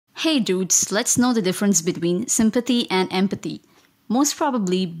Hey dudes, let's know the difference between sympathy and empathy. Most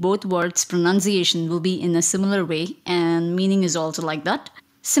probably, both words' pronunciation will be in a similar way, and meaning is also like that.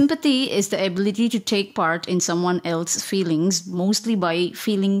 Sympathy is the ability to take part in someone else's feelings, mostly by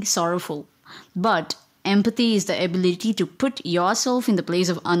feeling sorrowful. But empathy is the ability to put yourself in the place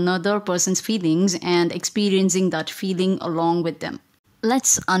of another person's feelings and experiencing that feeling along with them.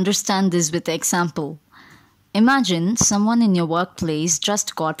 Let's understand this with an example. Imagine someone in your workplace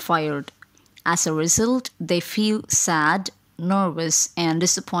just got fired. As a result, they feel sad, nervous, and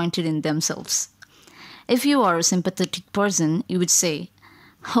disappointed in themselves. If you are a sympathetic person, you would say,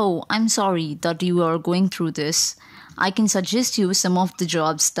 "Oh, I'm sorry that you are going through this. I can suggest you some of the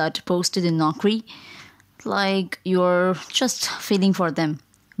jobs that posted in Naukri, like you're just feeling for them."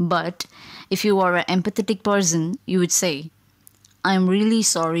 But if you are an empathetic person, you would say, "I'm really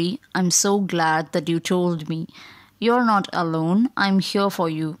sorry. I'm so glad that you told me. You're not alone. I'm here for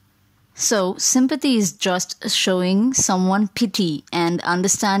you." So, sympathy is just showing someone pity and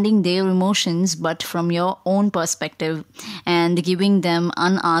understanding their emotions, but from your own perspective, and giving them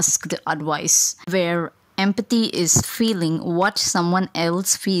unasked advice. Where empathy is feeling what someone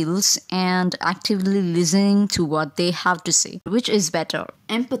else feels and actively listening to what they have to say. Which is better,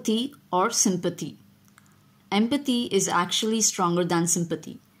 empathy or sympathy? Empathy is actually stronger than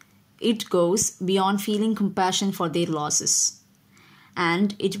sympathy. It goes beyond feeling compassion for their losses.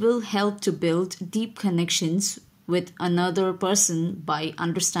 And it will help to build deep connections with another person by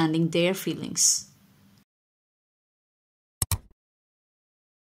understanding their feelings.